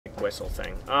whistle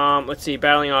thing. Let's see.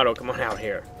 Battling Auto, come on out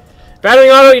here. Battling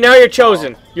Auto, now you're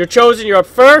chosen. You're chosen. You're up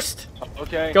first.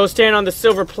 Okay. Go stand on the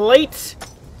silver plate.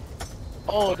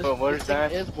 Oh, where's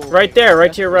that? Right there,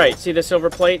 right to your right. See the silver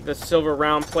plate? The silver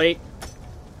round plate?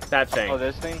 That thing. Oh,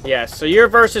 this thing? Yes. So you're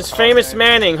versus Famous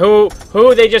Manning, who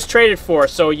they just traded for.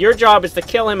 So your job is to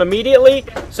kill him immediately.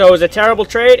 So it was a terrible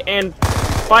trade, and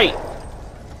fight.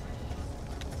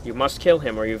 You must kill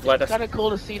him, or you've let us. It's kind of cool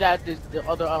to see that the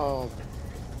other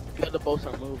boats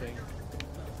are moving.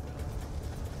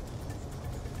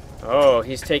 Oh,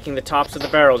 he's taking the tops of the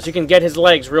barrels. You can get his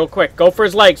legs real quick. Go for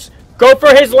his legs. Go for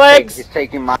his legs. He's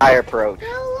taking my approach.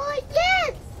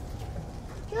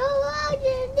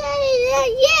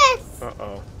 Yes!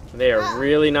 Uh-oh. They are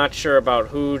really not sure about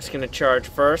who's going to charge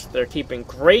first. They're keeping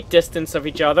great distance of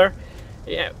each other.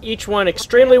 Yeah, each one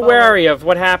extremely wary of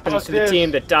what happens to the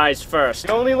team that dies first.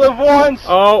 You only live once!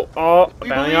 Oh,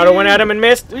 Battling Auto went at him and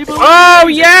missed. Oh,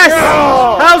 yes!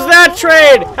 How's that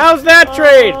trade? How's that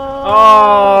trade?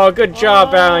 Oh, good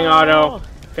job, Battling Auto.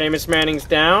 Famous Manning's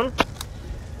down.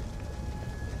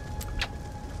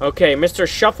 Okay, Mr.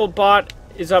 Shufflebot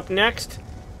is up next.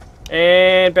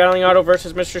 And Battling Auto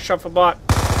versus Mr. Shufflebot.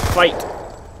 Fight.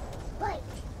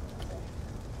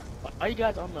 Are you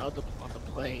guys on the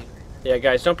plane? Yeah,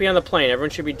 guys, don't be on the plane. Everyone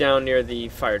should be down near the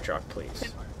fire truck,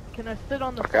 please. Can I sit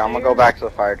on the Okay, I'm gonna go back to the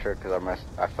fire truck because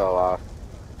I fell off.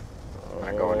 I'm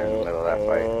not going in the middle of that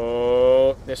fight.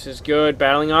 Oh, this is good.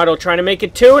 Battling Auto trying to make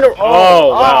it 2 in a row. Oh,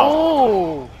 wow.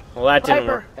 Oh! Well, that didn't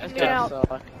work.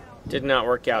 That Did not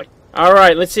work out. All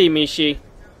right, let's see, Mishi.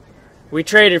 We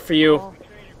traded for you.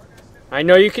 I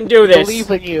know you can do this. Believe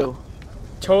in you.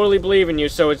 Totally believe in you.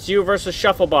 So it's you versus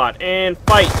Shufflebot, and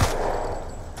fight.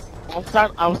 I'm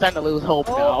starting to lose hope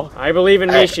now. I believe in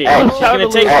Mishi. Hey, She's gonna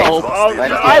take.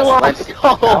 I lost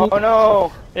hope. Oh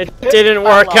no! It didn't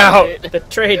work out. The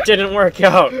trade didn't work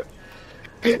out.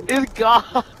 It's gone.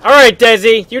 All right,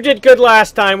 Desi, you did good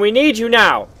last time. We need you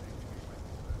now.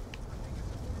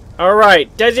 All right,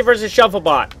 Desi versus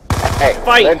Shufflebot. Hey,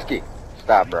 Fight. Linsky,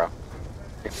 stop, bro.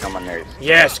 Come on there.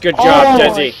 Yes, good job,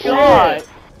 Desi. God.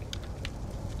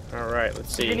 All right,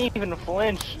 let's You see. didn't even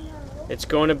flinch. It's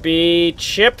going to be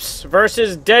Chips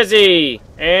versus Desi,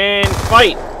 and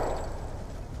fight.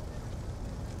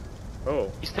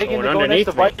 Oh, He's taking going the underneath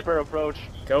the me. Viper approach.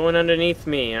 Going underneath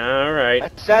me. All right.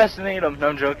 Assassinate him. No,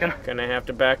 I'm joking. Gonna have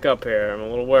to back up here. I'm a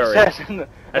little worried. Assassin.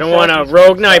 I don't want a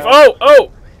rogue knife.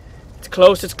 Oh! It's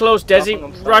close, it's close.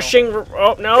 Desi rushing.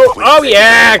 Oh, no. Oh,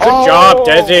 yeah. Good job,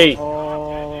 Desi.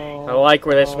 I like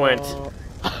where this went.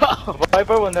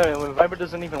 Viper, when Viper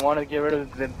doesn't even want to get rid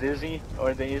of the Dizzy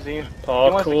or the Easy, Paul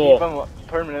he wants Cool. to keep him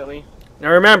permanently. Now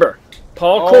remember,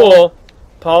 Paul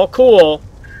Cool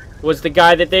was the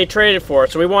guy that they traded for,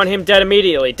 so we want him dead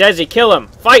immediately. Desi, kill him.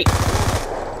 Fight.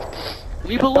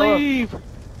 We believe.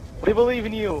 We believe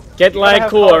in you. Get Lag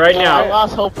Cool right I now.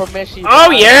 lost hope for Mishi. Oh,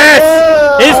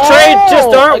 yes! His trades just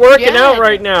aren't working out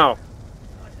right now.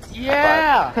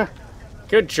 Yeah.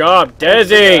 Good job,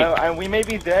 Desi. And we may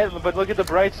be dead, but look at the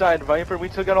bright side, Viper. We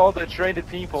took out all the traded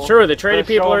people. True, the traded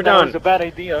people are That done. was a bad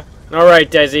idea. All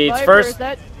right, Desi. It's Viper, first is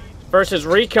that versus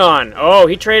Recon. Oh,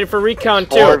 he traded for Recon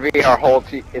too. 4v our whole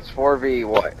team. It's 4v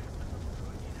what?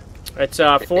 It's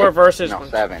 4 versus. No,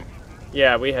 7.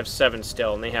 Yeah, we have 7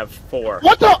 still, and they have 4.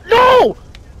 What the? No!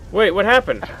 Wait, what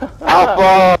happened?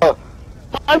 Alpha!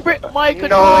 My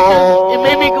controller it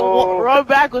made me run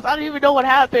backwards. I don't even know what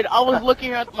happened. I was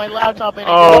looking at my laptop and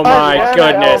Oh my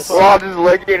goodness. We're all just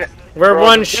looking. We're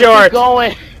one Just short. keep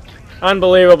going.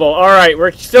 Unbelievable. All right,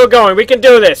 we're still going. We can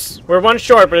do this. We're one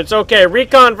short, but it's okay.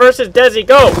 Recon versus Desi.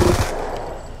 Go.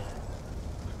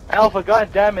 Alpha,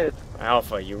 god damn it.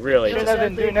 Alpha, you really. Shouldn't have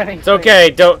been doing anything. It's okay.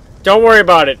 Don't worry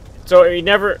about it. So you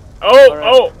never.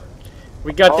 Oh.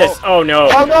 We got this. Oh no.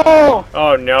 Oh no!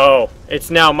 Oh no.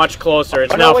 It's now much closer.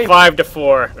 It's Oh, no, now wait.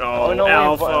 5-4. Oh, no,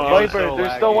 Alpha. Viper,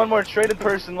 there's still one more traded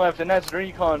person left, and that's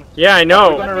Recon. Yeah, I We're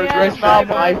know. gonna regret It's not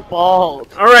that. my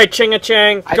fault. All right, Chinga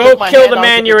Chang, I go took my kill hand the off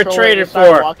man you were controller traded and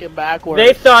started for. walking backwards.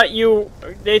 They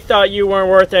thought you weren't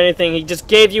worth anything. He just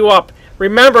gave you up.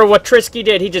 Remember what Trisky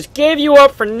did. He just gave you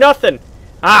up for nothing.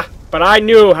 Ah, but I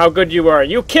knew how good you were.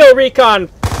 You kill Recon.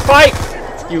 Fight.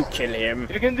 You kill him.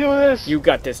 You can do this. You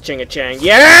got this, Chinga Chang.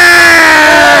 Yeah!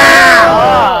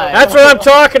 God. That's what I'm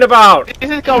talking about.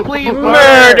 This is complete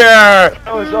Murder!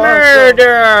 That was awesome.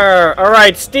 Murder!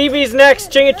 Alright, Stevie's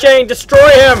next. Chinga Chang, destroy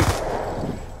him!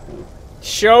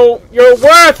 Show your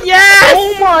worth! Yes!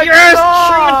 Oh my yes!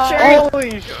 god! Chinga Chang!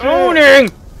 Holy shit!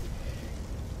 Owning!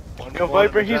 Yo,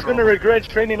 Viper, he's gonna regret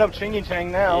training up Chingy Chang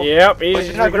now. Yep, But he's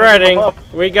you're not gonna regretting. give him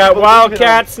up. We got Believe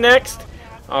Wildcats next.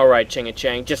 Alright, Chinga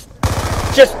Chang, just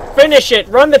finish it!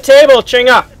 Run the table,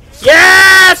 Chinga!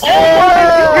 Yes!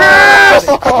 Yes!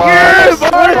 Yes!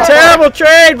 What a terrible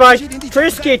trade by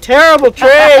Trisky. Terrible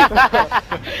trade.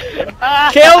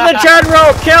 Kill the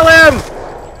general. Kill him.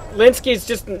 Linsky's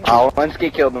just. Oh,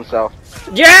 Linsky killed himself.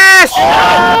 Yes!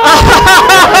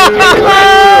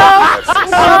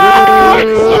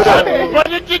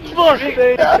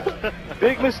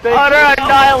 Big mistake. Utter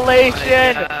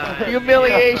annihilation!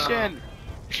 Humiliation!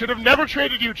 Should have never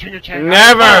traded you, Chinga Chang.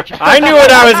 Never. I knew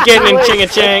what I was getting in Chinga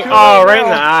Chang. Oh, right in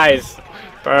the eyes.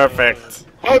 Perfect.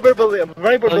 Viper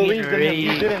believed in him.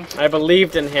 You didn't. I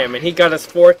believed in him, and he got us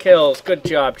 4 kills. Good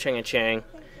job, Chinga Chang.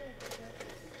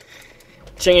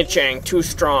 Chinga Chang, too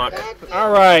strong.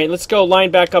 Alright, let's go line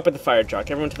back up at the fire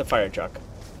truck. Everyone to the fire truck.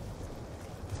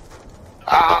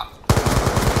 Wow.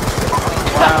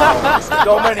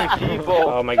 So many people.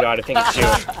 Oh my god, I think it's you.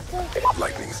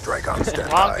 Lightning strike on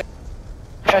standby.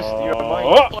 Yes, you're mine.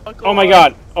 Oh my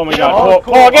god. Oh my god.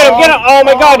 Paul, get him, get him! Oh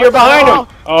my god, you're behind him!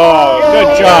 Oh,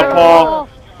 good job, Paul.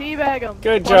 Teabag him.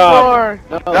 Good job. More.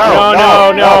 No.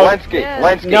 Linsky. Yeah.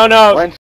 Linsky. No. Linsky.